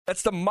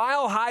That's the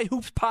Mile High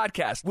Hoops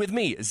podcast with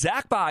me,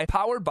 Zach By,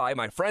 powered by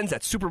my friends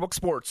at Superbook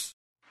Sports.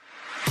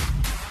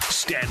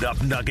 Stand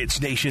up,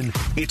 Nuggets Nation.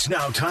 It's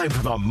now time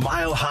for the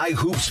Mile High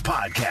Hoops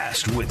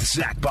podcast with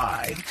Zach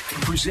By,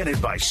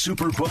 presented by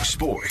Superbook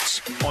Sports,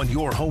 on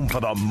your home for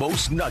the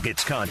most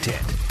Nuggets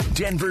content.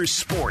 Denver's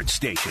sports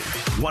station,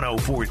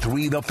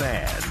 104.3 The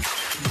Fan.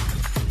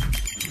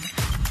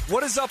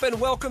 What is up,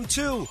 and welcome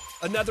to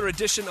another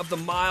edition of the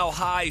Mile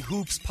High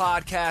Hoops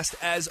podcast.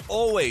 As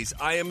always,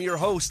 I am your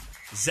host,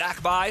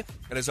 Zach By,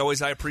 and as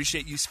always, I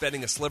appreciate you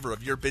spending a sliver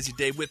of your busy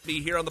day with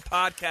me here on the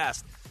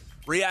podcast,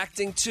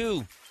 reacting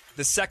to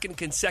the second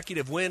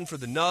consecutive win for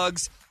the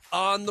Nugs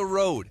on the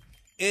road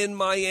in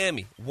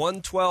Miami,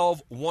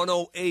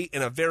 112-108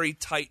 in a very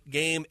tight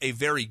game, a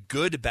very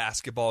good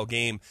basketball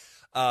game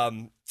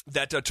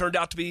that turned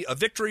out to be a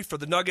victory for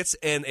the Nuggets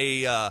and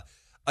a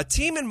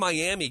team in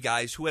Miami,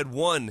 guys, who had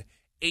won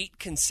 8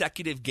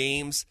 consecutive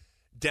games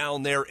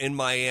down there in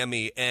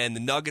Miami, and the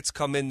Nuggets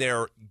come in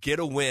there, get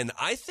a win.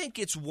 I think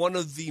it's one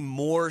of the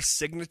more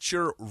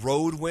signature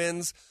road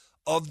wins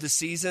of the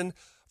season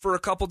for a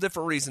couple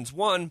different reasons.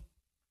 One,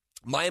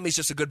 Miami's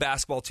just a good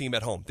basketball team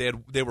at home.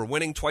 They were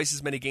winning twice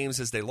as many games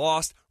as they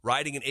lost,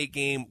 riding an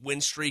 8-game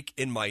win streak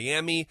in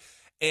Miami,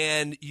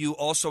 and you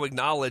also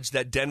acknowledge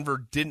that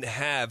Denver didn't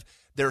have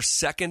their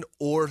second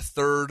or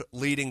third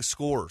leading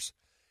scorers.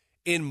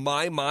 In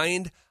my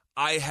mind,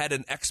 I had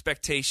an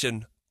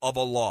expectation of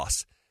a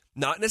loss.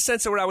 Not in a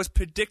sense that I was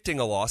predicting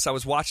a loss. I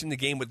was watching the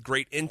game with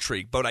great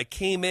intrigue, but I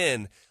came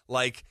in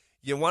like,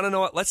 you want to know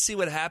what? Let's see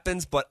what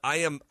happens. But I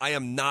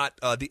am not.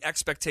 The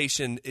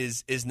expectation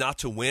is not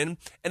to win,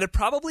 and it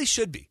probably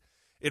should be.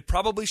 It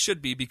probably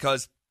should be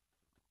because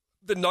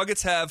the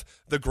Nuggets have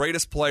the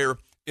greatest player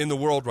in the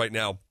world right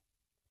now,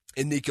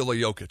 in Nikola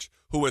Jokic,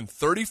 who in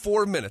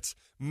 34 minutes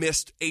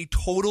missed a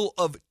total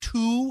of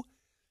 2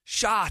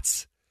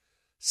 shots.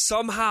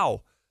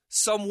 Somehow,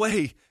 some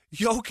way,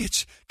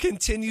 Jokic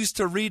continues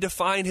to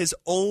redefine his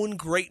own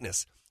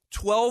greatness.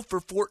 12 for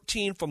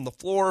 14 from the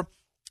floor,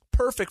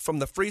 perfect from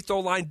the free throw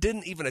line,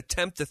 didn't even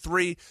attempt the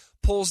 3,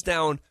 pulls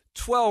down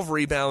 12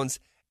 rebounds,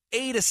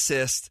 8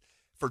 assists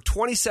for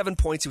 27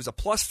 points. He was a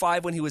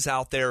 +5 when he was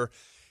out there.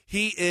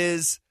 He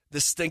is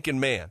the stinking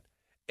man.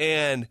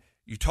 And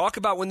you talk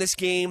about when this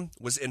game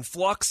was in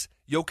flux,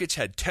 Jokic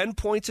had 10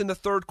 points in the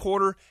third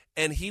quarter,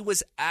 and he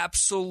was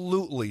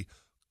absolutely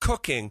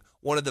cooking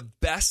one of the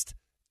best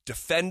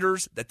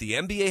defenders that the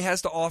NBA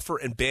has to offer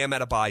in Bam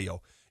Adebayo.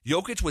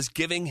 Jokic was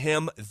giving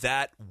him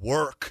that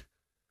work.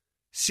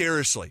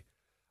 Seriously.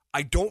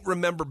 I don't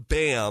remember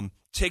Bam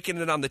taking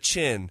it on the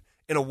chin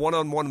in a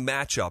one-on-one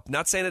matchup.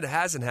 Not saying it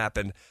hasn't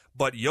happened,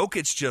 but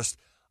Jokic just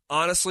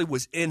honestly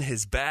was in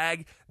his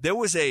bag. There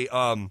was a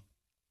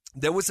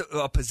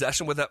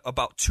possession with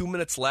about 2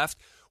 minutes left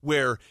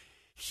where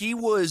he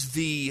was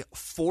the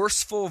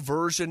forceful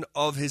version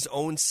of his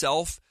own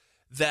self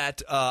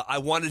that I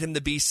wanted him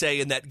to be,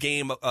 say, in that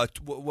game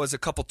was a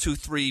couple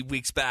 2-3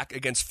 weeks back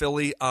against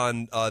Philly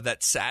on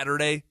that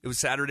Saturday. It was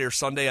Saturday or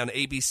Sunday on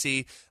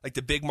ABC, like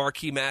the big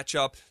marquee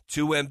matchup,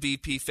 2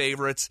 MVP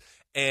favorites.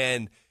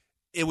 And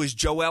it was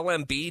Joel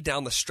Embiid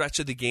down the stretch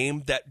of the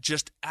game that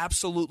just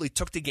absolutely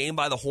took the game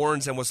by the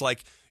horns and was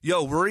like,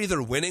 yo, we're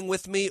either winning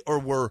with me or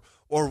we're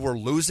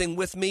losing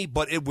with me,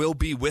 but it will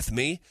be with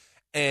me.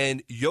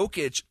 And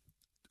Jokic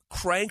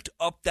cranked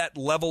up that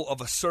level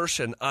of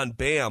assertion on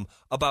Bam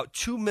about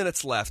 2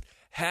 minutes left,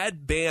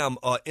 had Bam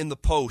in the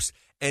post,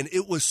 and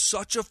it was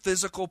such a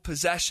physical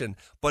possession,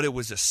 but it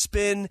was a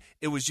spin,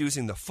 it was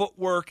using the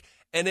footwork,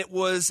 and it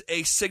was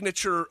a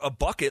signature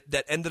bucket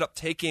that ended up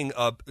making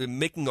a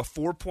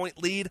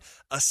 4-point lead,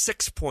 a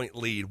 6-point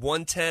lead,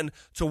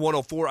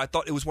 110-104. I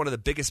thought it was one of the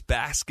biggest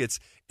baskets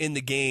in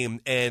the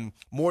game, and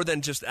more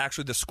than just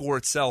actually the score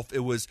itself, it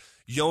was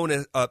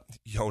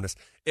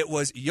It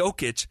was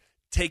Jokic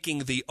taking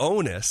the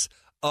onus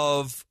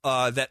of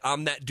that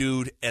I'm that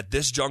dude at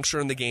this juncture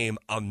in the game.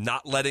 I'm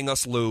not letting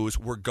us lose.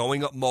 We're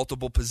going up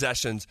multiple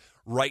possessions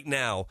right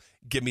now.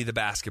 Give me the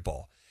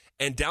basketball.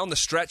 And down the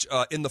stretch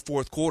in the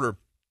fourth quarter,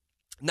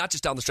 not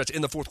just down the stretch,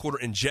 in the fourth quarter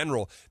in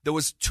general, there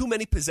was too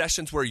many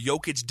possessions where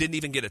Jokic didn't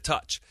even get a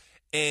touch.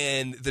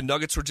 And the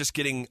Nuggets were just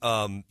getting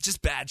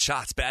just bad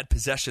shots, bad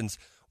possessions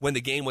when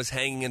the game was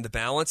hanging in the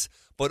balance.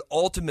 But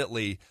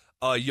ultimately,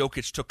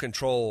 Jokic took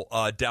control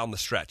down the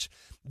stretch.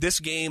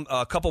 This game,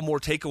 a couple more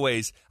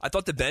takeaways. I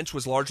thought the bench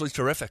was largely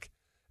terrific.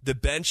 The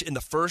bench in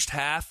the first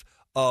half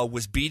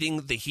was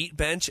beating the Heat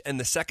bench, and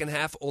the second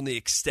half only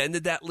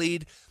extended that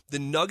lead. The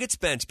Nuggets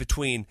bench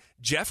between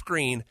Jeff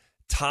Green,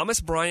 Thomas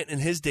Bryant in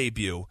his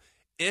debut,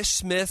 Ish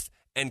Smith,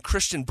 and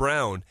Christian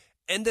Brown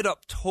ended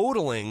up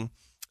totaling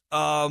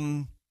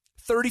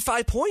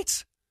 35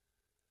 points.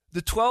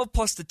 The 12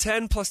 plus the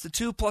 10 plus the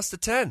 2 plus the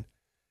 10.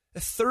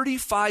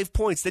 35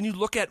 points. Then you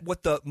look at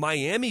what the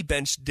Miami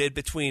bench did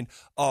between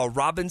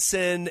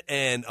Robinson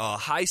and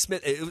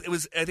Highsmith. I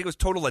think it was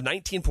total of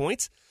 19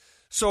 points.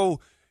 So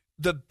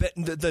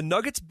the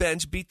Nuggets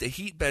bench beat the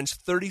Heat bench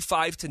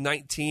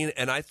 35-19,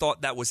 and I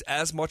thought that was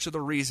as much of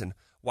the reason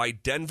why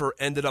Denver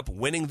ended up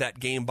winning that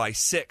game by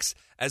 6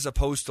 as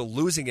opposed to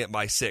losing it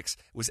by 6. It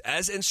was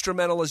as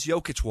instrumental as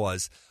Jokic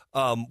was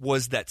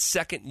that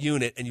second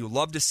unit, and you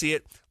love to see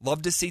it.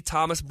 Love to see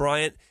Thomas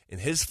Bryant in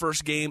his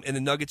first game in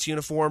the Nuggets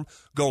uniform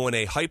going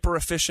a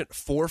hyper-efficient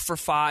 4 for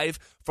 5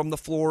 from the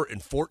floor in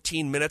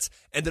 14 minutes.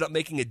 Ended up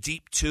making a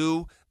deep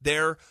 2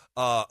 there,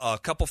 a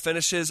couple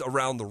finishes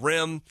around the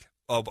rim,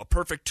 a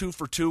perfect 2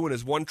 for 2 in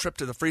his one trip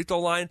to the free throw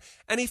line,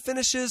 and he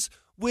finishes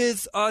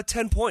with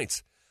 10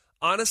 points.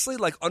 Honestly,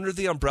 like under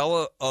the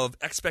umbrella of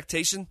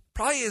expectation,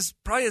 probably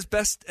as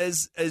best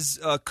as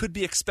could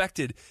be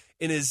expected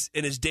in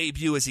his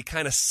debut as he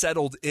kind of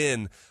settled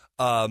in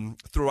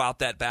throughout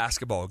that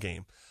basketball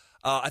game.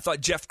 I thought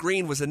Jeff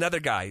Green was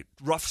another guy.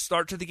 Rough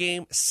start to the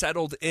game,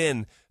 settled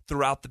in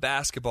throughout the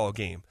basketball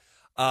game.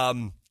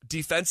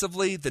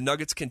 Defensively, the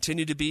Nuggets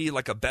continue to be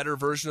like a better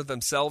version of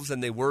themselves than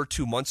they were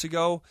 2 months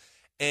ago.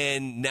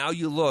 And now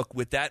you look,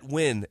 with that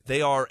win,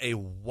 they are a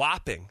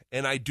whopping,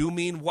 and I do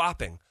mean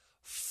whopping,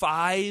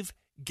 5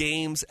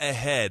 games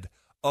ahead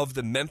of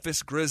the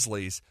Memphis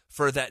Grizzlies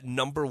for that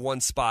number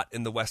 1 spot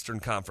in the Western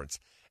Conference.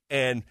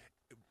 And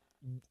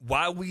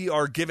while we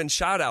are giving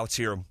shout-outs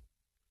here,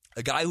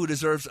 a guy who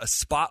deserves a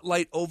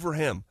spotlight over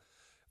him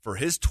for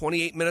his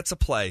 28 minutes of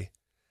play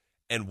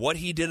and what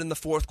he did in the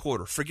fourth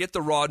quarter. Forget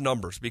the raw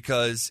numbers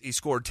because he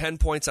scored 10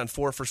 points on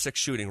 4 for 6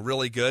 shooting.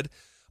 Really good.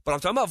 But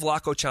I'm talking about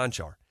Vlatko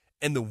Čančar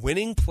and the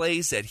winning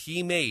plays that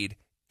he made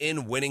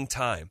in winning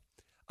time.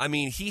 I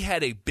mean, he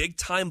had a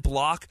big-time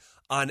block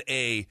on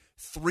a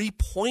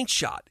 3-point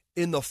shot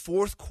in the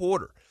fourth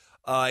quarter.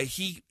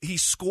 He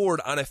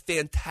scored on a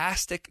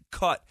fantastic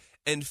cut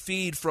and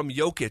feed from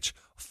Jokic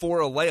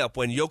for a layup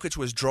when Jokic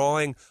was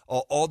drawing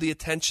all the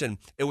attention.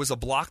 It was a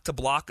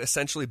block-to-block,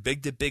 essentially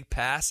big-to-big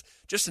pass,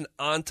 just an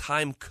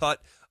on-time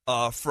cut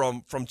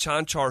from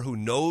Čančar, who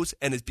knows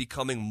and is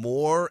becoming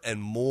more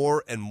and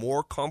more and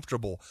more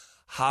comfortable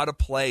how to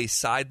play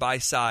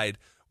side-by-side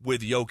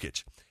with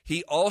Jokic.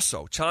 He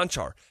also,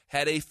 Čančar,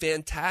 had a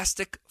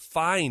fantastic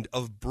find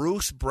of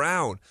Bruce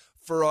Brown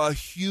for a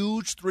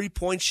huge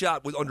 3-point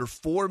shot with under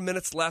 4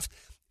 minutes left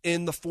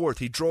in the fourth.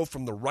 He drove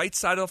from the right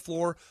side of the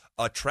floor,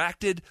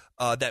 attracted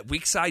that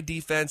weak side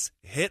defense,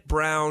 hit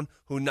Brown,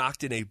 who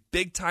knocked in a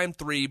big-time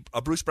 3.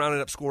 Bruce Brown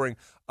ended up scoring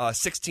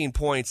 16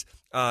 points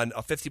on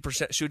a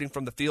 50% shooting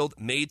from the field,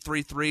 made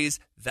 3 threes.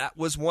 That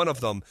was one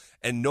of them,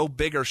 and no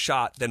bigger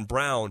shot than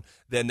Brown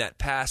than that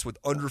pass with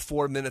under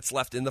 4 minutes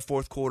left in the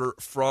fourth quarter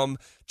from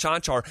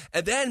Čančar.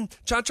 And then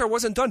Čančar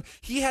wasn't done.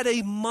 He had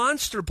a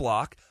monster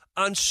block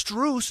on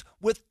Strus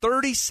with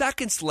 30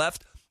 seconds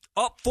left,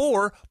 up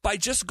 4 by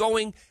just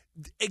going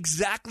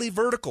exactly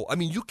vertical. I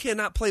mean, you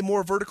cannot play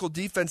more vertical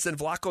defense than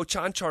Vlatko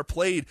Čančar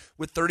played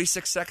with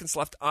 36 seconds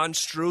left on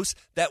Strus.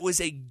 That was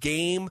a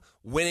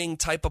game-winning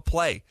type of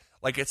play.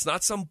 Like, it's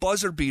not some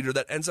buzzer beater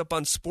that ends up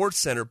on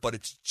SportsCenter, but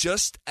it's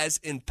just as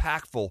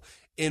impactful,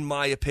 in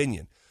my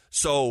opinion.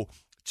 So,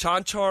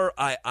 Čančar,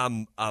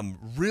 I'm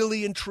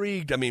really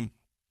intrigued. I mean,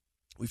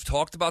 we've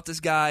talked about this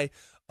guy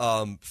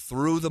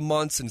through the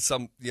months, and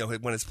some,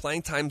 when his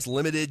playing time's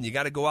limited and you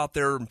got to go out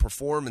there and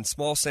perform in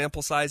small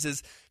sample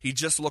sizes, he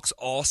just looks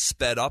all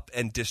sped up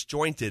and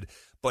disjointed.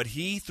 But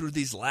he, through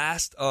these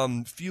last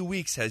few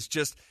weeks,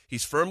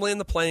 he's firmly in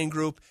the playing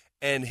group,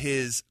 and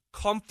his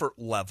comfort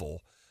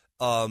level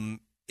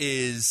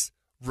is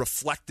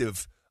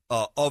reflective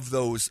of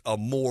those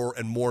more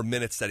and more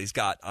minutes that he's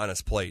got on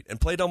his plate, and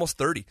played almost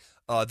 30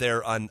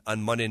 there on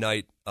Monday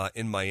night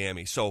in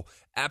Miami. So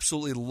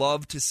absolutely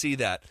love to see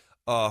that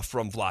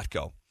from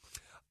Vlatko.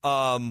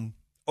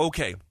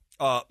 Okay.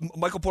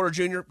 Michael Porter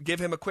Jr.,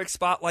 give him a quick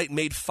spotlight,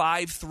 made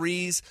 5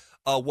 threes.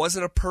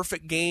 Wasn't a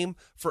perfect game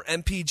for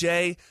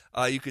MPJ.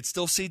 You could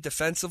still see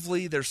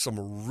defensively there's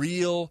some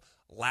real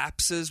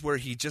lapses where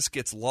he just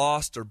gets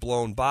lost or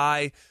blown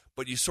by,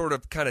 but you sort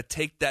of kind of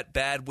take that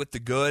bad with the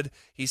good.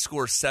 He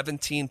scores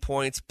 17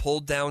 points,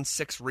 pulled down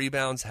 6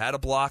 rebounds, had a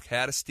block,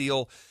 had a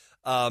steal.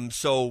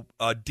 So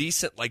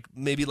decent,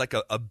 maybe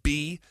a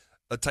B,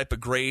 a type of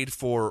grade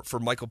for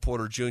Michael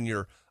Porter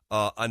Jr.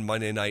 On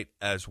Monday night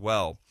as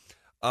well.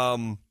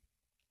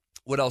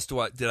 What else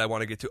did I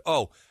want to get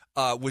to?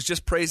 Was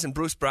just praising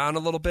Bruce Brown a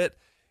little bit.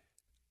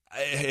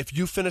 If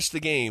you finish the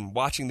game,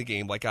 watching the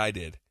game like I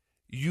did,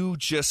 you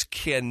just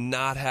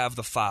cannot have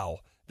the foul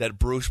that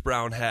Bruce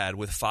Brown had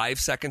with 5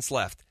 seconds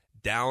left,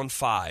 down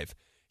 5.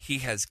 He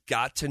has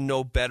got to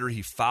know better.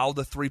 He fouled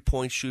a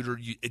 3-point shooter.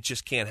 It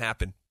just can't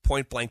happen.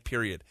 Point blank,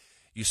 period.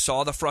 You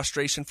saw the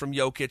frustration from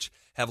Jokic.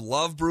 Have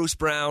loved Bruce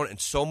Brown and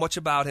so much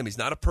about him. He's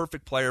not a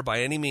perfect player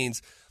by any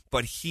means,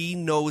 but he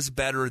knows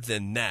better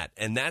than that.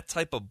 And that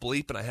type of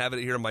bleep, and I have it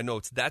here in my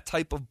notes, that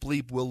type of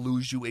bleep will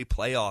lose you a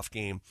playoff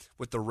game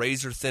with the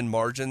razor-thin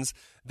margins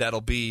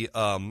that'll be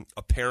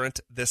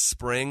apparent this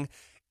spring.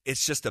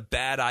 It's just a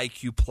bad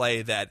IQ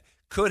play that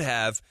could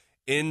have,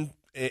 in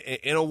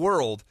a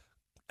world,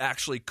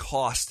 actually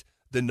cost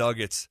the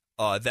Nuggets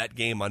that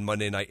game on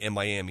Monday night in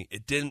Miami.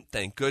 It didn't,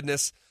 thank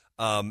goodness.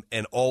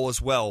 And all is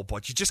well,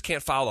 but you just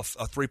can't foul a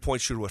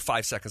 3-point shooter with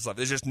 5 seconds left.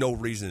 There's just no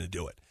reason to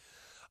do it.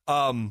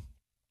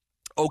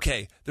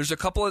 Okay, there's a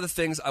couple of the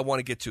things I want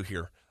to get to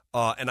here,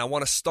 and I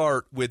want to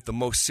start with the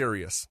most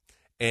serious,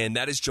 and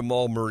that is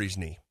Jamal Murray's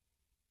knee.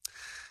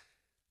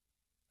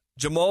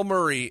 Jamal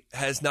Murray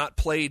has not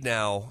played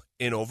now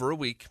in over a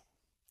week.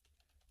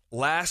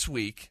 Last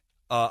week,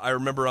 I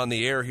remember on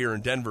the air here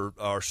in Denver,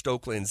 our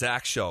Stokely and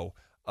Zach show,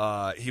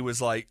 he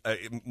was like,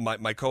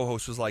 my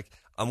co-host was like,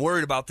 I'm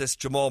worried about this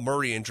Jamal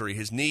Murray injury.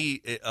 His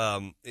knee,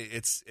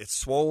 it's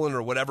swollen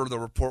or whatever the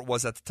report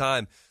was at the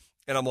time.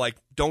 And I'm like,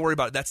 don't worry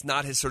about it. That's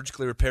not his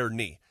surgically repaired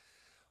knee.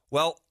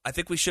 Well, I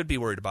think we should be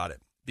worried about it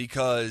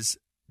because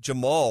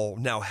Jamal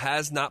now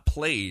has not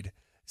played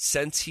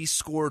since he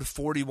scored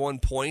 41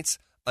 points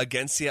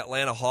against the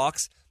Atlanta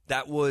Hawks.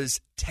 That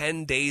was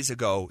 10 days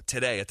ago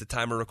today at the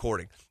time of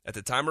recording. At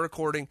the time of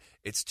recording,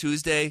 it's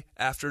Tuesday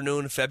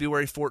afternoon,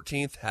 February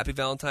 14th. Happy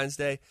Valentine's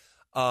Day.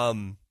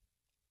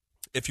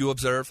 If you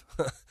observe,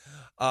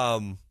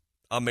 I'm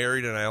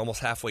married and I almost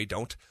halfway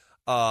don't.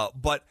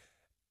 But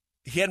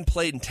he hadn't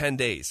played in 10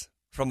 days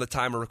from the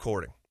time of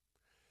recording.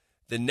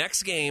 The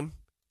next game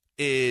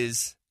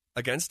is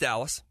against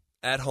Dallas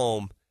at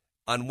home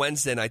on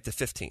Wednesday night, the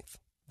 15th.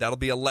 That'll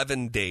be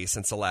 11 days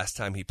since the last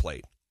time he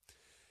played.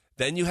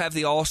 Then you have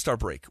the All-Star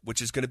break,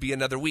 which is going to be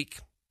another week.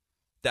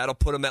 That'll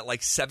put him at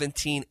like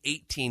 17,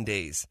 18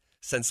 days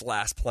since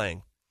last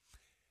playing.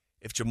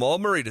 If Jamal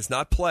Murray does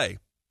not play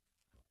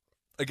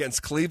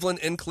against Cleveland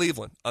in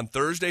Cleveland on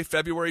Thursday,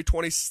 February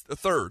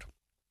 23rd,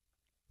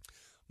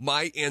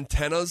 my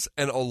antennas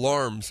and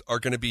alarms are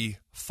going to be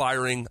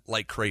firing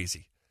like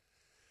crazy.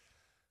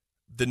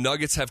 The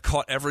Nuggets have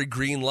caught every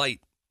green light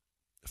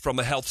from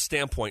a health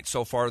standpoint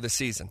so far this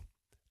season,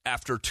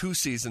 after 2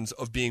 seasons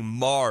of being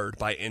marred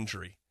by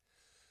injury.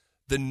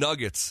 The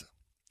Nuggets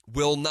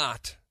will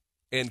not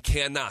and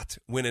cannot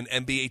win an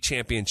NBA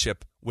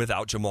championship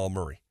without Jamal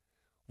Murray.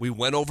 We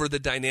went over the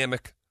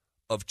dynamic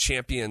of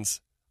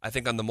champions, I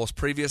think, on the most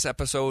previous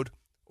episode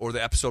or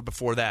the episode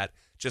before that,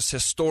 just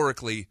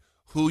historically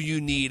who you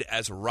need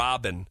as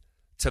Robin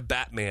to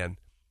Batman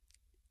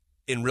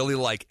in really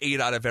like 8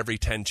 out of every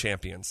 10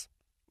 champions.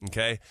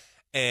 Okay?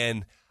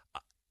 And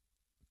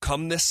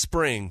come this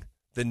spring,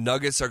 the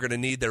Nuggets are going to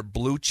need their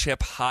blue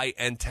chip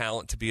high-end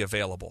talent to be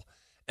available.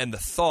 And the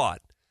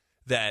thought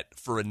that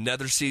for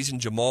another season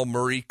Jamal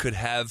Murray could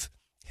have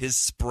his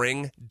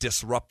spring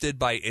disrupted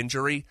by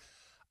injury,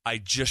 I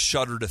just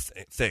shudder to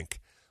think.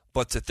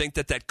 But to think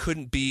that that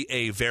couldn't be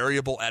a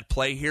variable at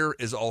play here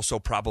is also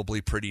probably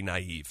pretty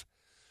naive.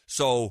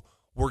 So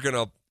we're going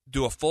to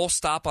do a full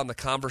stop on the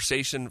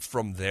conversation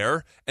from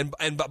there. And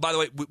by the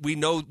way, we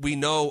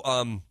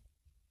know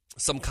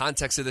some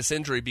context of this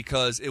injury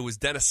because it was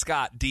Dennis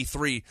Scott,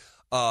 D3,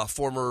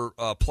 former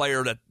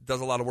player that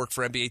does a lot of work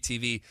for NBA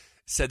TV,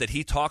 said that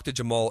he talked to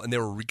Jamal and they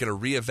were going to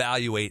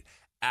reevaluate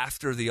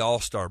after the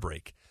All-Star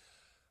break.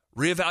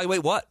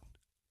 Reevaluate what?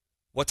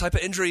 What type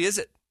of injury is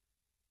it?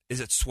 Is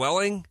it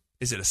swelling?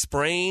 Is it a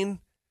sprain?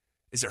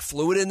 Is there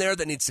fluid in there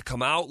that needs to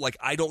come out? Like,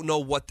 I don't know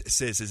what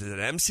this is. Is it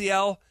an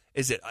MCL?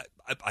 Is it?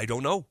 I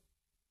don't know.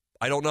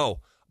 I don't know.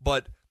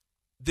 But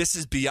this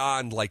is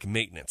beyond, like,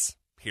 maintenance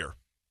here,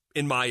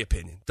 in my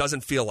opinion.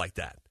 Doesn't feel like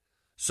that.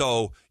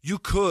 So you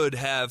could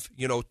have,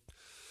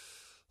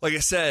 like I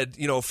said,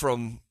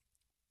 from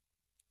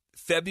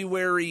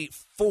February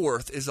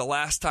 4th is the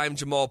last time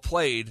Jamal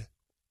played.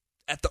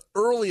 At the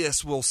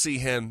earliest we'll see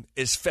him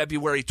is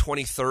February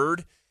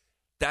 23rd.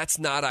 That's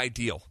not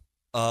ideal.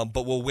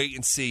 But we'll wait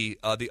and see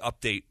the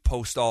update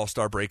post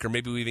All-Star break, or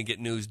maybe we even get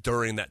news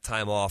during that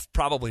time off.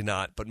 Probably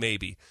not, but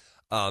maybe.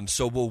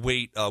 So we'll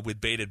wait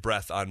with bated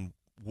breath on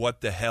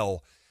what the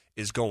hell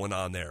is going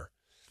on there.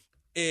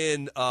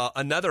 In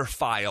another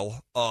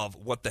file of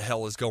what the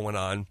hell is going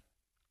on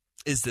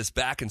is this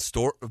back and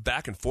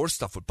forth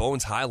stuff with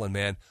Bones Hyland,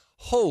 man.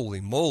 Holy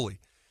moly.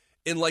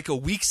 In like a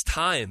week's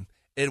time,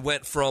 it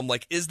went from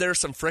like, is there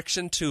some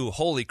friction to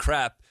holy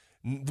crap,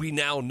 we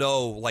now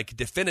know, like,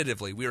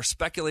 definitively. We were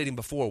speculating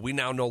before. We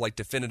now know, like,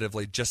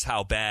 definitively just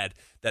how bad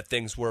that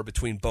things were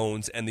between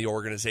Bones and the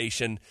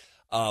organization.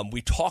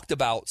 We talked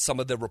about some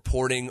of the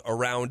reporting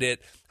around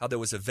it, how there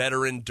was a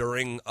veteran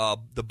during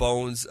the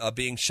Bones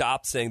being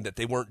shopped saying that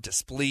they weren't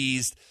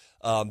displeased.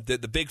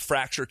 The big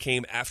fracture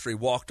came after he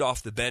walked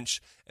off the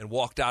bench and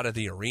walked out of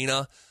the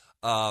arena,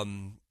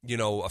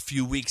 a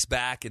few weeks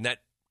back, and that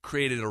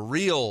created a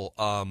real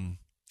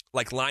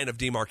line of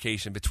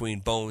demarcation between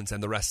Bones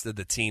and the rest of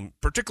the team,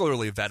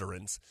 particularly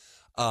veterans.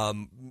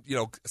 Someone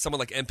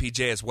like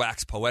MPJ has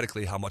waxed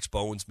poetically how much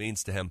Bones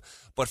means to him.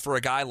 But for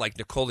a guy like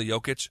Nikola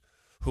Jokic,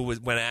 who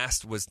was, when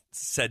asked,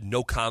 said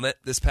no comment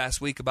this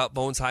past week about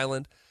Bones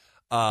Hyland,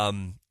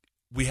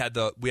 we had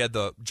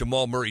the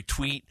Jamal Murray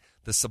tweet,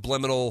 the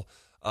subliminal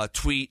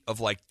tweet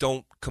of like,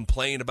 don't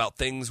complain about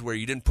things where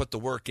you didn't put the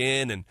work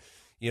in, and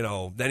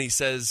then he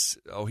says,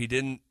 oh, he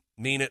didn't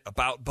mean it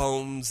about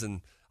Bones,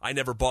 and I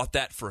never bought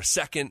that for a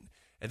second.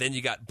 And then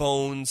you got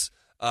Bones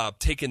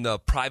taking the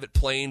private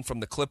plane from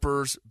the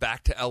Clippers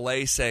back to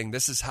L.A. saying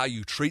this is how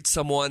you treat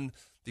someone,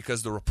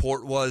 because the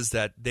report was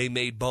that they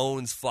made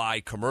Bones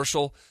fly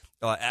commercial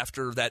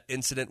after that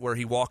incident where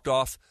he walked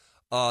off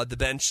the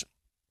bench.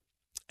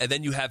 And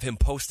then you have him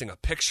posting a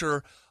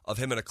picture of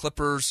him in a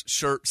Clippers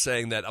shirt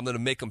saying that I'm going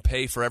to make them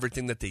pay for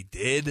everything that they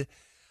did.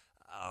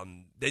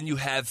 Then you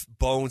have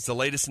Bones, the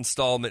latest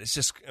installment. It's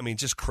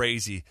just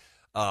crazy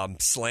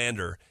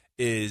slander.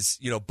 Is,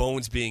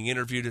 Bones being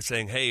interviewed and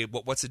saying, hey,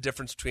 what's the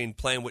difference between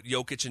playing with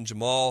Jokic and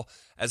Jamal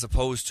as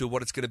opposed to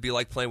what it's going to be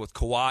like playing with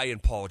Kawhi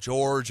and Paul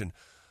George? And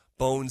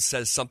Bones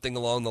says something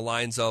along the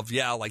lines of,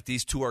 yeah, like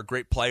these two are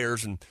great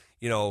players and,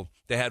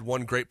 they had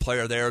one great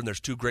player there and there's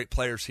two great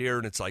players here.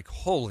 And it's like,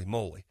 holy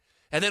moly.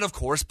 And then, of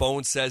course,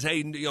 Bones says,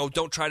 hey,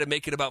 don't try to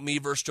make it about me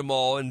versus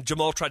Jamal. And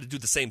Jamal tried to do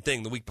the same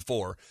thing the week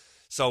before.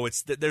 So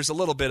there's a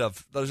little bit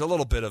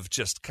of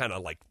just kind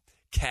of like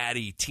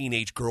catty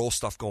teenage girl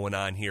stuff going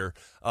on here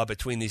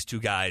between these two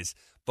guys.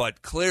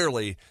 But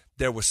clearly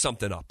there was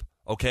something up,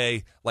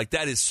 okay? Like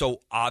that is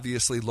so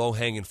obviously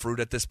low-hanging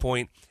fruit at this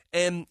point.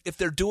 And if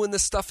they're doing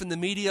this stuff in the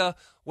media,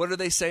 what are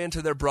they saying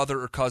to their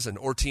brother or cousin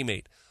or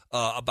teammate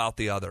about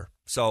the other?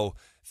 So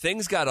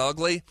things got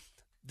ugly.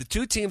 The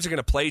two teams are going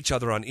to play each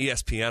other on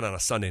ESPN on a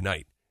Sunday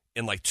night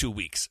in like 2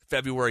 weeks,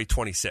 February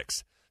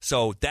 26th.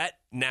 So that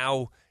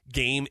now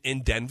game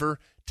in Denver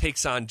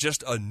takes on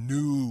just a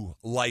new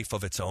life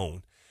of its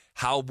own.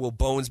 How will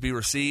Bones be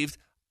received?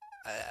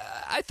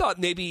 I thought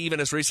maybe even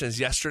as recent as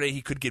yesterday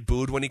he could get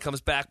booed when he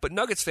comes back, but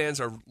Nuggets fans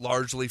are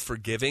largely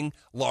forgiving,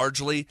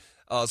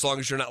 as long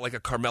as you're not like a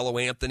Carmelo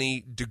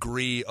Anthony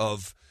degree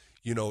of,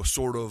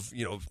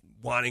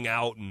 wanting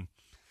out. And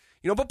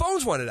but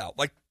Bones wanted out.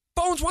 Like,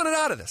 Bones wanted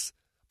out of this.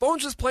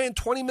 Bones was playing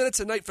 20 minutes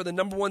a night for the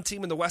number one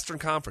team in the Western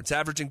Conference,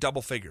 averaging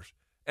double figures,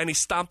 and he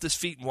stomped his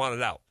feet and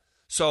wanted out.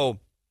 So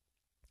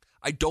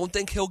I don't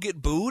think he'll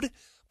get booed,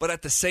 but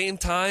at the same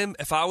time,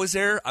 if I was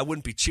there, I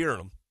wouldn't be cheering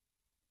him.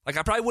 Like,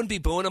 I probably wouldn't be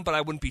booing him, but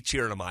I wouldn't be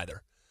cheering him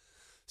either.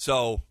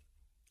 So,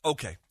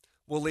 okay,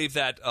 we'll leave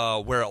that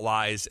where it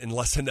lies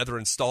unless another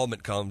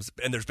installment comes,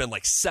 and there's been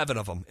like 7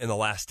 of them in the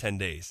last 10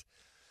 days.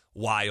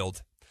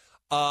 Wild.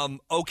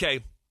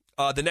 Okay,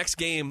 the next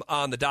game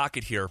on the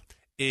docket here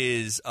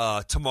is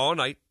tomorrow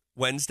night,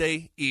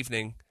 Wednesday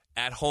evening,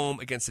 at home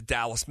against the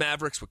Dallas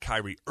Mavericks with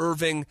Kyrie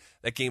Irving.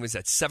 That game is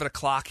at 7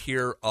 o'clock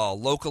here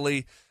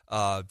locally.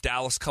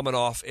 Dallas coming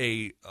off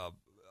a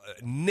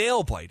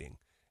nail-biting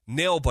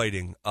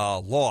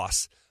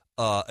loss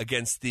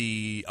against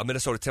the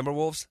Minnesota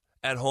Timberwolves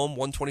at home,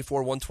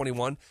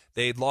 124-121.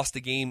 They had lost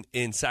the game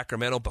in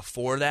Sacramento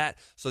before that,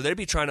 so they're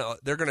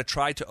going to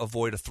try to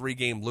avoid a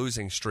 3-game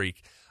losing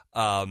streak.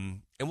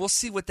 And we'll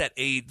see what that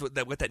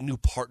new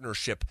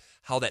partnership,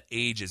 how that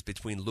ages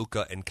between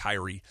Luka and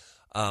Kyrie.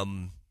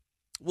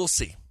 We'll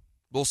see.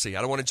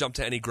 I don't want to jump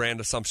to any grand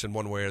assumption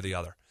one way or the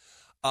other.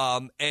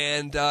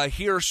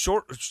 Here,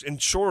 in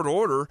short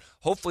order,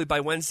 hopefully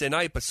by Wednesday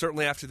night, but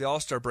certainly after the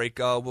All-Star break,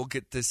 we'll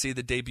get to see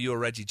the debut of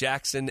Reggie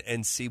Jackson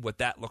and see what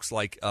that looks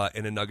like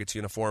in a Nuggets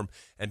uniform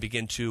and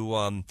begin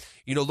to,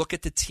 look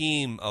at the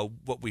team,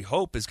 what we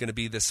hope is going to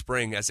be this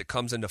spring as it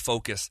comes into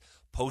focus.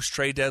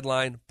 Post-trade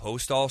deadline,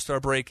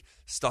 post-All-Star break,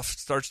 stuff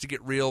starts to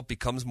get real,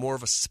 becomes more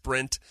of a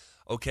sprint,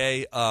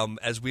 okay,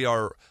 as we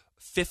are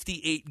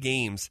 58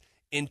 games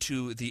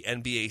into the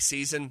NBA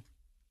season.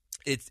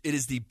 It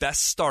is the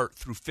best start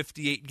through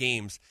 58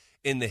 games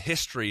in the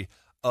history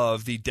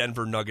of the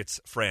Denver Nuggets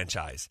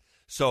franchise.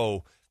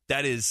 So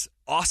that is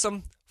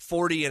awesome.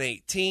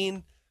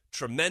 40-18,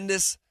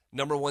 tremendous.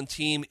 Number one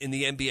team in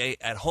the NBA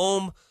at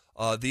home.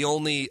 The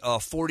only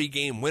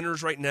 40-game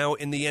winners right now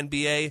in the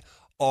NBA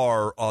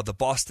are the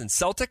Boston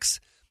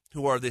Celtics,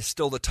 who are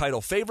still the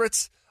title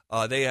favorites.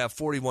 They have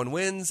 41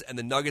 wins, and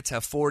the Nuggets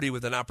have 40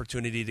 with an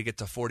opportunity to get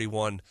to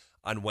 41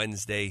 on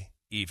Wednesday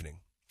evening.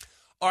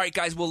 All right,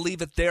 guys, we'll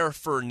leave it there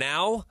for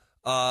now.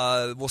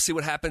 We'll see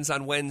what happens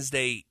on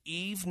Wednesday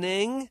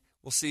evening.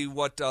 We'll see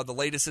what the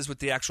latest is with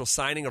the actual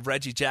signing of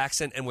Reggie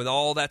Jackson. And when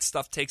all that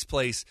stuff takes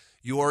place,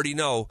 you already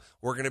know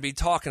we're going to be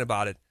talking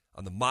about it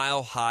on the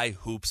Mile High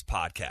Hoops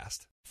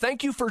podcast.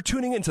 Thank you for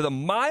tuning into the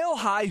Mile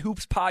High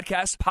Hoops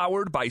podcast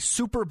powered by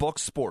Superbook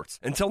Sports.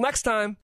 Until next time.